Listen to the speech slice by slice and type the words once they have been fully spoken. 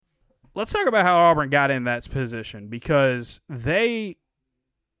let's talk about how Auburn got in that position, because they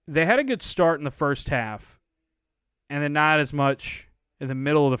had a good start in the first half, and then not as much in the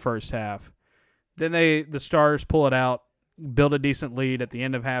middle of the first half. Then the starters pull it out, build a decent lead at the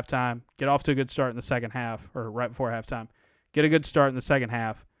end of halftime, get off to a good start in the second half, or right before halftime, get a good start in the second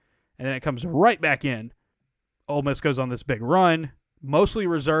half, and then it comes right back in. Ole Miss goes on this big run, mostly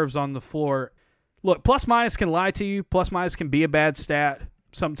reserves on the floor. Look, plus minus can lie to you. Plus minus can be a bad stat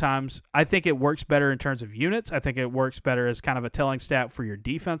sometimes. I think it works better in terms of units. I think it works better as kind of a telling stat for your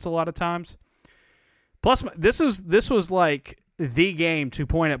defense a lot of times. Plus, this was like the game to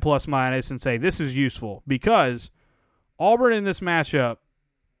point at plus minus and say this is useful, because Auburn in this matchup,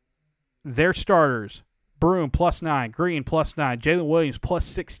 their starters, Broome +9, Green +9, Jalen Williams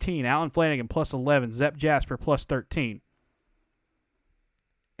 +16, Allen Flanigan +11, Zep Jasper +13.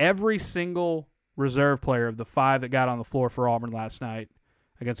 Every single reserve player of the 5 that got on the floor for Auburn last night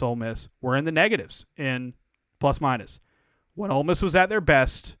against Ole Miss were in the negatives in plus minus. When Ole Miss was at their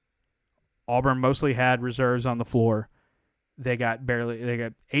best, Auburn mostly had reserves on the floor. They got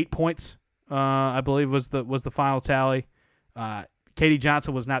 8 points, I believe was the final tally. Katie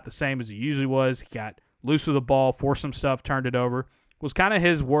Johnson was not the same as he usually was. He got loose with the ball, forced some stuff, turned it over. Was kind of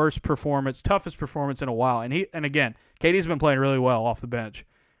his worst performance, toughest performance in a while. And again, Katie's been playing really well off the bench.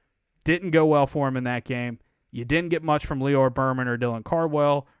 Didn't go well for him in that game. You didn't get much from Leor Berman or Dylan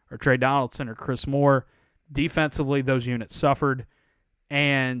Cardwell or Trey Donaldson or Chris Moore. Defensively, those units suffered,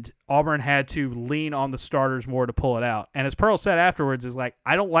 and Auburn had to lean on the starters more to pull it out. And as Pearl said afterwards, is like,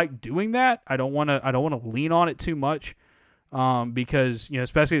 I don't like doing that. I don't want to lean on it too much, because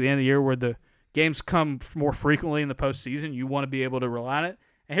especially at the end of the year where the games come more frequently in the postseason, you want to be able to rely on it.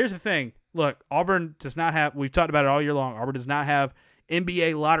 And here's the thing: look, Auburn does not have. We've talked about it all year long. Auburn does not have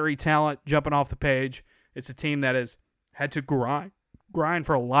NBA lottery talent jumping off the page. It's a team that has had to grind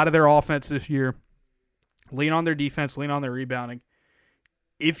for a lot of their offense this year, lean on their defense, lean on their rebounding.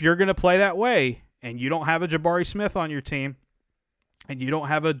 If you're going to play that way and you don't have a Jabari Smith on your team and you don't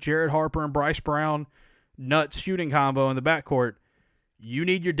have a Jared Harper and Bryce Brown nuts shooting combo in the backcourt, you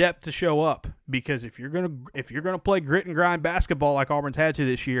need your depth to show up, because if you're going to play grit and grind basketball like Auburn's had to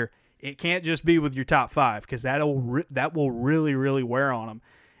this year, it can't just be with your top 5, because that will really, really wear on them.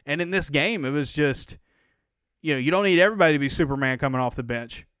 And in this game, it was just, you don't need everybody to be Superman coming off the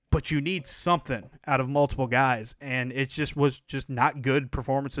bench, but you need something out of multiple guys. And it just was just not good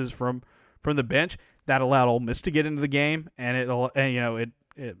performances from the bench that allowed Ole Miss to get into the game. And it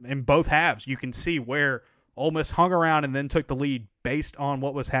in both halves, you can see where Ole Miss hung around and then took the lead based on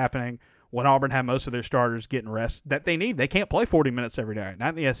what was happening when Auburn had most of their starters getting rest that they need. They can't play 40 minutes every day,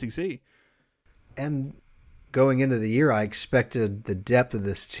 not in the SEC. And going into the year, I expected the depth of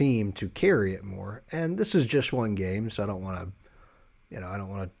this team to carry it more. And this is just one game, so I don't want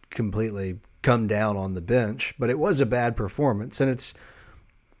to completely come down on the bench, but it was a bad performance. And it's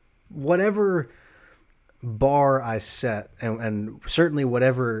whatever bar I set, and certainly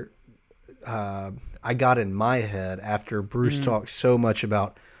whatever I got in my head after Bruce talked so much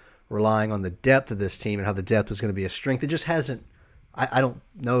about relying on the depth of this team and how the depth was going to be a strength. It just hasn't. I don't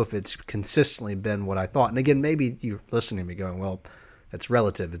know if it's consistently been what I thought. And again, maybe you're listening to me going, well, that's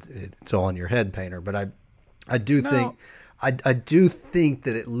relative. It's all in your head, Painter. But I do think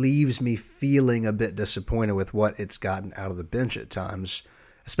that it leaves me feeling a bit disappointed with what it's gotten out of the bench at times,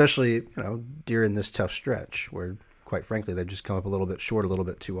 especially during this tough stretch where, quite frankly, they've just come up a little bit short a little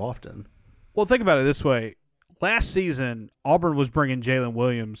bit too often. Well, think about it this way. Last season, Auburn was bringing Jalen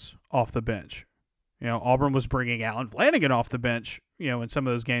Williams off the bench. Auburn was bringing Allen Flanigan off the bench, in some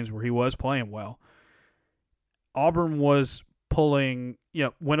of those games where he was playing well. Auburn was pulling,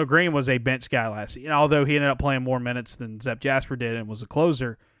 Wendell Green was a bench guy last season. Although he ended up playing more minutes than Zep Jasper did and was a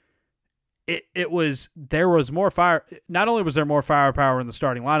closer, there was more fire. Not only was there more firepower in the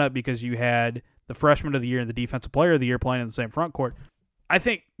starting lineup because you had the freshman of the year and the defensive player of the year playing in the same front court. I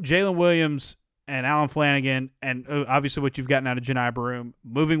think Jalen Williams and Allen Flanigan, and obviously what you've gotten out of Janai Broome,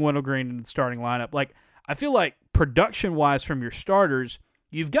 moving Wendell Green into the starting lineup, I feel like production-wise from your starters,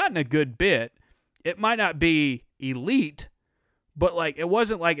 you've gotten a good bit. It might not be elite, but it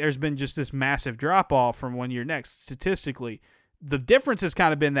wasn't like there's been just this massive drop-off from one year next statistically. The difference has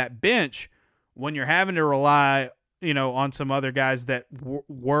kind of been that bench when you're having to rely, on some other guys that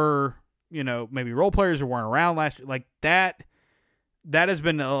were, maybe role players or weren't around last year. That has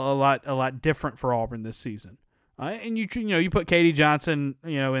been a lot different for Auburn this season. And you put Katie Johnson,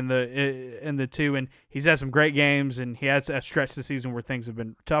 in the 2, and he's had some great games, and he has a stretch this season where things have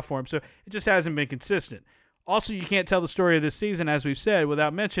been tough for him. So it just hasn't been consistent. Also, you can't tell the story of this season, as we've said,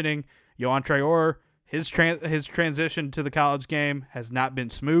 without mentioning Yohan Traore. His transition to the college game has not been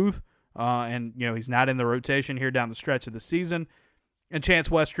smooth. and he's not in the rotation here down the stretch of the season. And Chance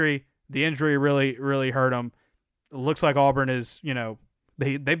Westry, the injury really, really hurt him. It looks like Auburn is,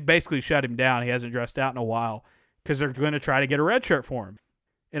 they've basically shut him down. He hasn't dressed out in a while because they're going to try to get a red shirt for him.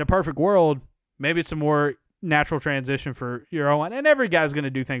 In a perfect world, maybe it's a more natural transition for your O-line, and every guy's going to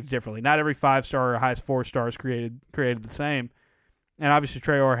do things differently. Not every 5-star or highest 4-star is created the same. And obviously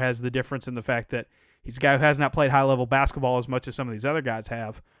Traore has the difference in the fact that he's a guy who has not played high-level basketball as much as some of these other guys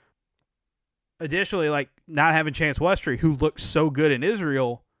have. Additionally, like not having Chance Westry, who looked so good in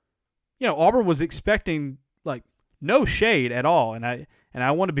Israel, Auburn was expecting like no shade at all. And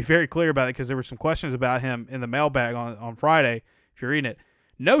I want to be very clear about it because there were some questions about him in the mailbag on Friday, if you're reading it.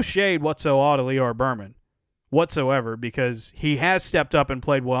 No shade whatsoever to Lior Berman whatsoever, because he has stepped up and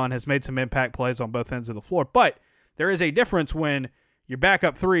played well and has made some impact plays on both ends of the floor. But there is a difference when your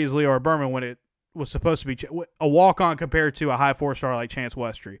backup three is Lior Berman when it was supposed to be a walk-on compared to a high 4-star like Chance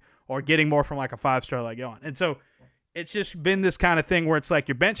Westry, or getting more from like a 5-star like Yohan. And so it's just been this kind of thing where it's like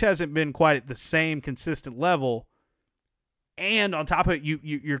your bench hasn't been quite at the same consistent level, and on top of it,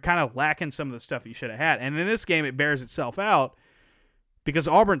 you're kind of lacking some of the stuff you should have had. And in this game, it bears itself out because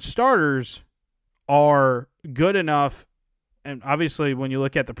Auburn's starters are good enough, and obviously when you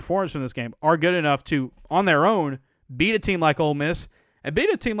look at the performance from this game, are good enough to, on their own, beat a team like Ole Miss, and beat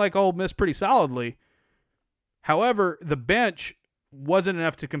a team like Ole Miss pretty solidly. However, the bench wasn't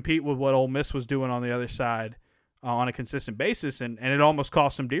enough to compete with what Ole Miss was doing on the other side on a consistent basis, and it almost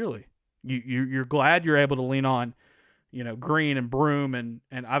cost them dearly. You're glad you're able to lean on, Green and Broome,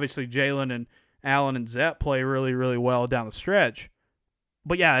 and obviously Jalen and Allen and Zepp play really, really well down the stretch.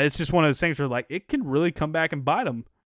 But yeah, it's just one of those things where like it can really come back and bite them